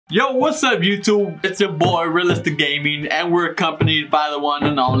Yo, what's up YouTube? It's your boy Realistic Gaming and we're accompanied by the one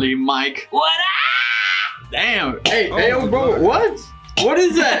and only Mike. What up? Damn. Hey, hey bro, what? What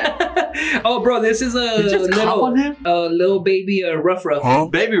is that? Oh bro, this is a little baby Ruff Ruff. Huh?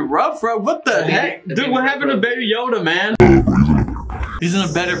 Baby Ruff Ruff? What the heck? Dude, what happened to Baby Yoda, man? He's in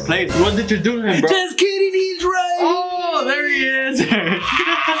a better place. What did you do to him, bro? Just kidding, he's right. Oh, there he is.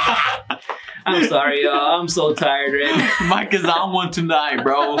 I'm sorry, y'all. I'm so tired right now. Mike is on one tonight,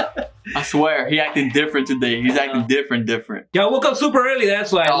 bro. I swear, he acting different today. He's acting different. Yo, I woke up super early,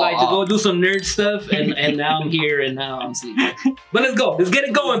 that's why I like to go do some nerd stuff, and now I'm here, and now I'm sleeping. But let's go. Let's get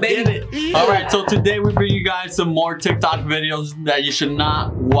it going, baby. Alright, so today we bring you guys some more TikTok videos that you should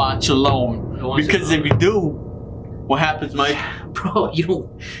not watch alone. Because if you do, what happens, Mike? Bro, you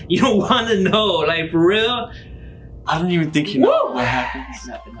don't want to know, like, for real? I don't even think you know what happens.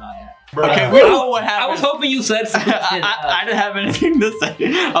 Bro, okay, we know what happened. I was hoping you said something. I didn't have anything to say.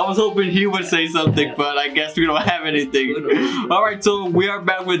 I was hoping he would say something, but I guess we don't have anything. Alright, so we are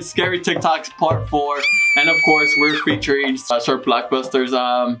back with Scary TikToks Part 4. And of course, we're featuring short blockbusters.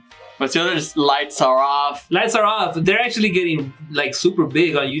 But the other lights are off. Lights are off. They're actually getting like super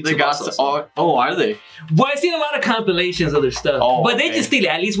big on YouTube. They got oh, are they? Well, I've seen a lot of compilations of their stuff. Oh, but they just steal it.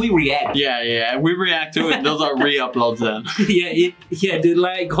 At least we react. Yeah, we react to it. Those are re-uploads then. yeah, dude.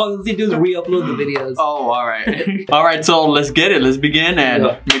 Like all they do is re-upload the videos. Oh, all right. All right, so let's get it. Let's begin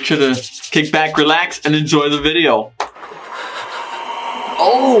and make sure to kick back, relax, and enjoy the video.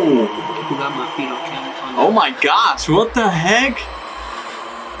 Oh! Oh my gosh! What the heck?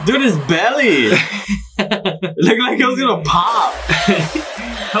 Dude, his belly! Looked like it was gonna pop!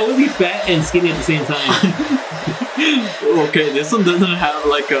 How is he fat and skinny at the same time? Okay, this one doesn't have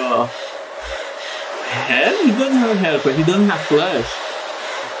like a head? He doesn't have a head, but he doesn't have flesh.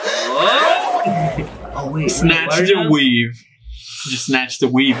 Oh wait. Snatch the weave. Just snatch the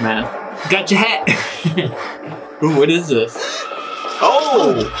weave, man. Got your hat. Ooh, what is this?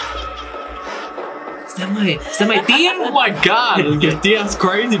 Oh! Is that my Tia? Oh my god, your Tia's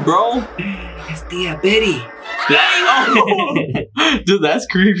crazy, bro. It's Tia Betty. Oh. Dude, that's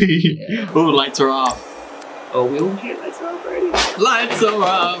creepy. Yeah. Oh, lights are off. Oh, we don't hear lights are off already. Lights are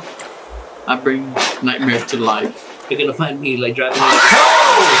off. I bring nightmares to life. You're gonna find me like driving.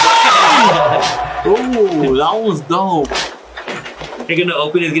 Oh, that was dope. You're gonna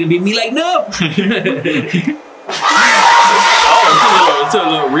open it, it's gonna be me like, no! Oh, it's a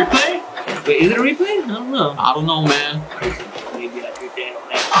little replay? Wait, is it a replay? I don't know. I don't know, man. Maybe I could down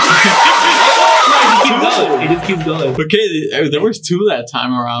that. It just keeps going. Okay, there was 2 that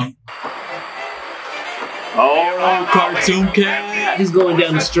time around. Oh, cartoon cat. He's going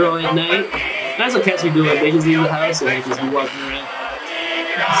down the straw at night. That's what cats be doing. They just leave the house and they just be walking around.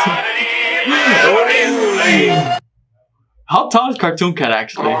 How tall is Cartoon Cat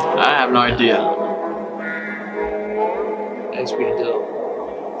actually? I have no idea. That's pretty dope.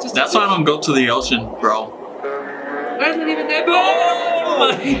 That's why I don't go to the ocean, bro. Why isn't it even that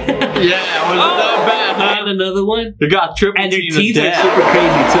bad? Yeah, it wasn't that bad, huh? And another one. They got triple and their teeth teeth are super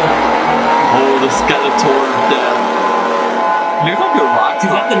crazy too. Oh, the Skeletor of death. Looks like a rock.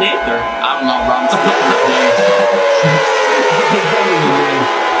 Is that the name? I don't know,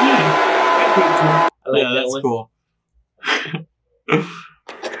 bro. Yeah, that's cool.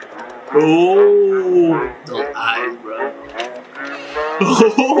 Oh, those eyes, bro.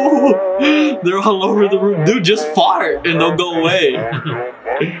 Oh, they're all over the room. Dude, just fart and they'll go away.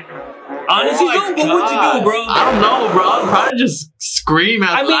 Honestly, what would you do, bro? I don't know, bro. I'd probably just scream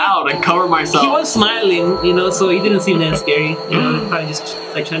out loud and cover myself. He was smiling, you know, so he didn't seem that scary. You know, probably just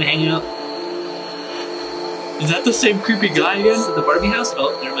like trying to hang out. Is that the same creepy guy again? The Barbie house?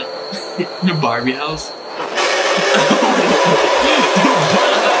 Oh, never mind. The Barbie house?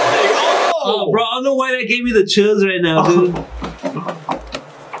 Oh, bro, I don't know why that gave me the chills right now, dude.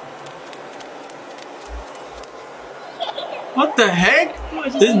 What the heck?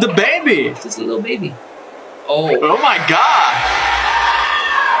 This is the baby. It's just a little baby. Oh. Oh my god.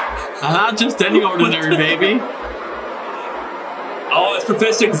 Not just any ordinary baby. Oh, it's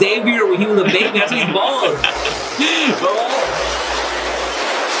Professor Xavier when he was a baby. That's when he's bald.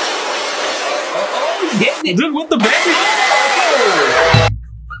 Oh, he's getting it. Dude, what the baby? Oh.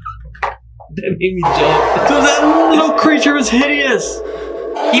 That made me jump. Dude, that little creature is hideous.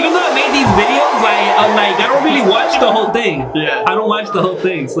 Even though I made these videos, I don't really watch the whole thing. Yeah. I don't watch the whole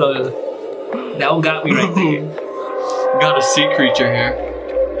thing, so that one got me right there. Got a sea creature here.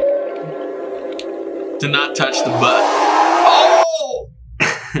 Do not touch the butt. Oh!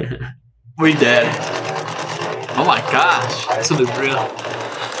 We dead. Oh my gosh. This one is real.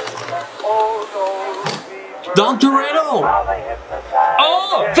 Don Toretto!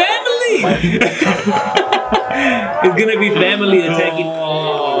 Oh, It's gonna be family attacking.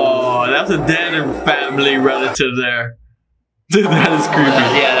 Oh, that's a dead family relative there. Dude, that is creepy.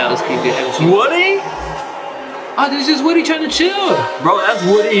 Yeah, that was creepy. Woody? Oh, this is Woody trying to chill. Bro, that's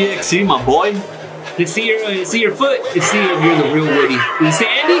Woody EXE, my boy. They see your foot. They see if you're the real Woody. Did you say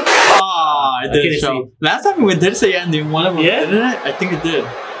Andy? Oh, it did show. Last time we did say Andy, one of them, didn't it? I think it did.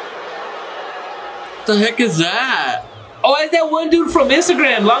 What the heck is that? Oh, it's that one dude from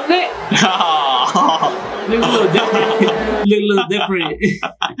Instagram, long neck. Looks a little different. Look a little different.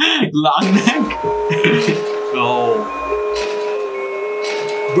 Long neck? Oh.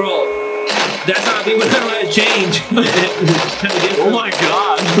 Bro, that's how people don't want to change. Oh my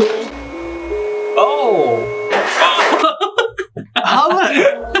god. Oh. How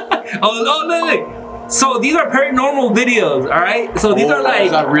Oh, look. So these are paranormal videos, all right? So these are like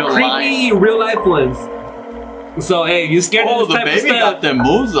creepy real life ones. So hey, you scared of this type of stuff? Oh, the baby got them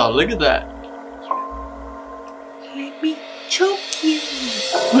moves though. Look at that. Let me choke you.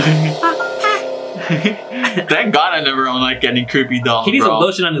 Thank God I never owned like any creepy dolls. He needs some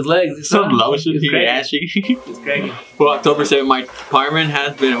lotion on his legs. Some lotion. He's ashy. He's cracking. Well, October 7th, my apartment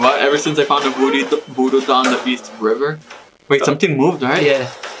has been what? Ever since I found a voodoo doll on the East River. Wait, something moved, right? Yeah.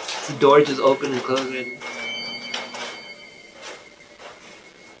 The door just opened and closed right now.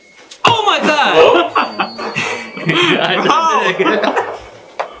 Oh my god!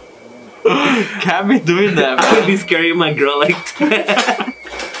 Can't be doing that. I would be scaring my girl like that.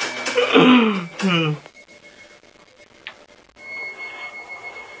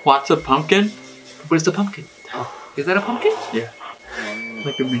 What's a pumpkin? Where's the pumpkin? Oh, is that a pumpkin? Yeah.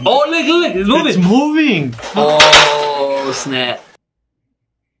 Like a mini. Oh, look, it's moving. It's moving. Oh, snap.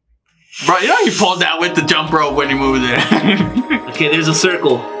 Bro, you know you pulled that with the jump rope when you moved it. Okay, there's a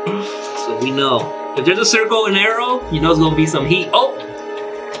circle. So we know. If there's a circle and arrow, you know it's gonna be some heat. Oh!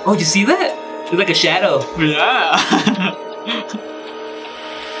 Oh, you see that? It's like a shadow. Yeah.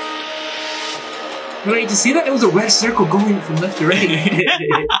 Right, you see that? It was a red circle going from left to right.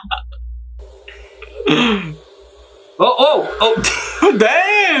 Oh!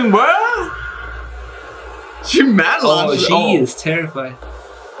 Dang, bro! She mad. Oh, she is terrified.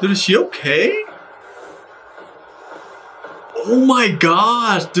 Dude, is she okay? Oh my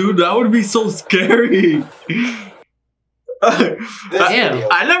gosh, dude, that would be so scary. Damn.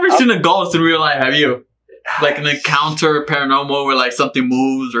 I've never seen a ghost in real life, have you? Like an encounter paranormal where like something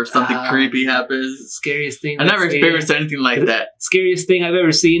moves or something creepy happens. Scariest thing. I never experienced anything like that. Scariest thing I've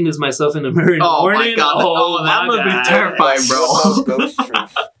ever seen is myself in the mirror in the morning. My god! Oh, that would be terrifying, bro. Ghost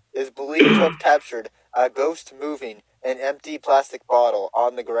truth is believed to have captured a ghost moving an empty plastic bottle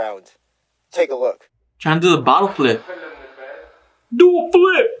on the ground. Take a look. Trying to do the bottle flip. Do a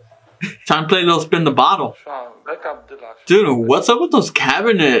flip. Trying to play a little spin the bottle. Dude, what's up with those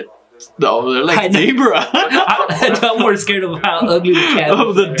cabinets? No, they're like zebra. I'm more scared of how ugly the cat is.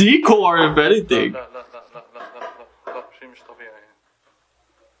 Of the decor, if anything.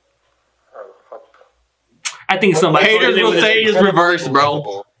 I think somebody. Haters will say it's reverse,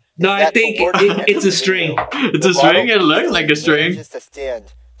 bro. No, I think it's a string. It's a string? It looks like a string. Just to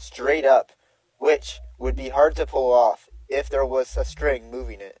stand straight up, which would be hard to pull off if there was a string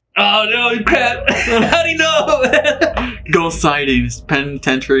moving it. Oh no, crap. How do you know? Ghost sightings,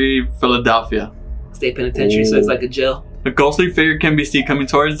 Penitentiary, Philadelphia. State penitentiary, so it's like a jail. A ghostly figure can be seen coming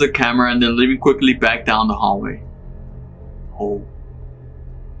towards the camera and then leaving quickly back down the hallway. Oh.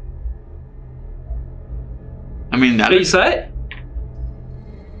 I mean, that. You saw it?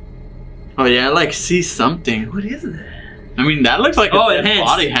 Oh yeah, I like see something. What is that? I mean, that looks like a dead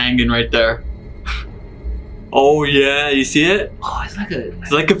body hanging right there. Oh yeah, you see it? Oh, it's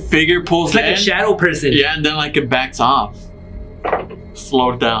like a figure pulls in. It's like a shadow person. Yeah, and then like it backs off.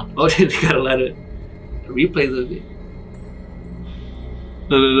 Slow it down. Oh, they gotta let it. Replays of it.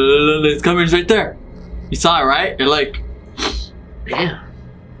 It's coming right there. You saw it, right? You're like, damn.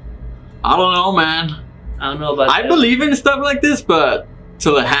 I don't know, man. I don't know about that. I believe in stuff like this, but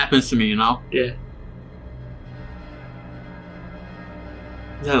till it happens to me, you know? Yeah.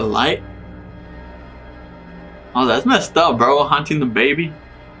 Is that a light? Oh, that's messed up, bro. Haunting the baby.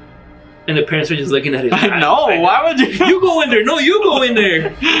 And the parents were just looking at it. I know. Why would you? You go in there. No, you go in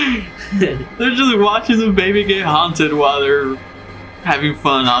there. They're just watching the baby get haunted while they're having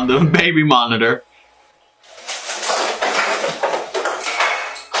fun on the baby monitor.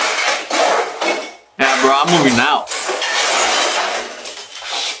 Yeah, bro, I'm moving out.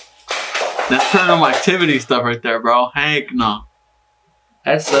 That's paranormal activity stuff right there, bro. Heck no.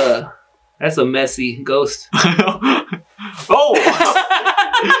 That's a messy ghost. Oh!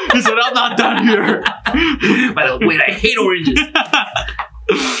 He said, I'm not done here. By the way, I hate oranges.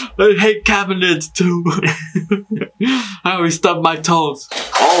 I hate cabinets too. I always stub my toes.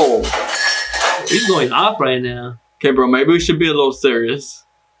 Oh. He's going off right now. Okay, bro, maybe we should be a little serious.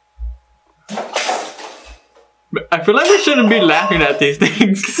 I feel like we shouldn't be laughing at these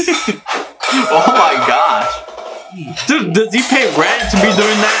things. Oh my gosh. Dude, does he pay rent to be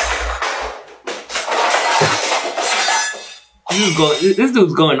doing that? This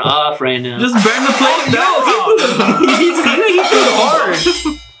dude's going off right now. Just burn the place down. He threw hard.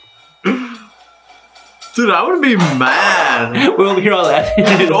 Dude, I would be mad. We're over here all laughing.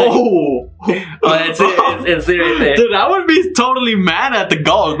 Oh. That's it. It's it right there. Dude, I would be totally mad at the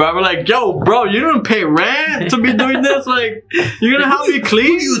ghost, bro. I'm like, yo, bro, you don't pay rent to be doing this? Like, you're gonna help me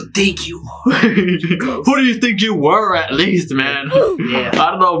clean? Who do you think you are? Who do you think you were, at least, man? Yeah.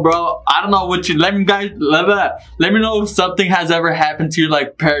 I don't know, bro. I don't know what you... Let me know if something has ever happened to you,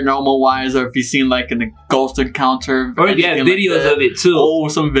 like, paranormal-wise, or if you've seen, like, a ghost encounter. Or if you have videos of it, too. Oh,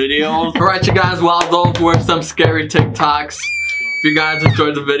 some videos. Alright, you guys, well, those were some scary TikToks. If you guys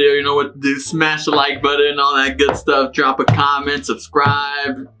enjoyed the video, you know what to do. Smash the like button, all that good stuff. Drop a comment,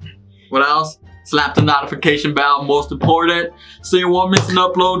 subscribe. What else? Slap the notification bell, most important, so you won't miss an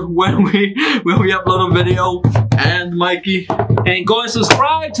upload when we upload a video. And Mikey. And go and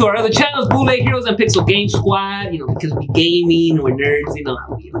subscribe to our other channels, Bootleg Heroes and Pixel Game Squad. You know, because we gaming, we're nerds, you know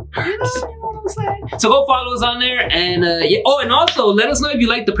how we are. You know what I'm saying? So go follow us on there, and yeah. Oh, and also let us know if you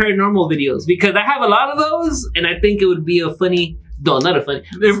like the paranormal videos, because I have a lot of those, and I think it would be a funny. No, not a funny.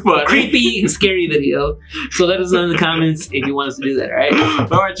 A creepy, scary video. So let us know in the comments if you want us to do that,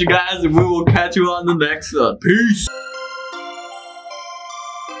 alright? Alright, you guys, we will catch you on the next one. Peace!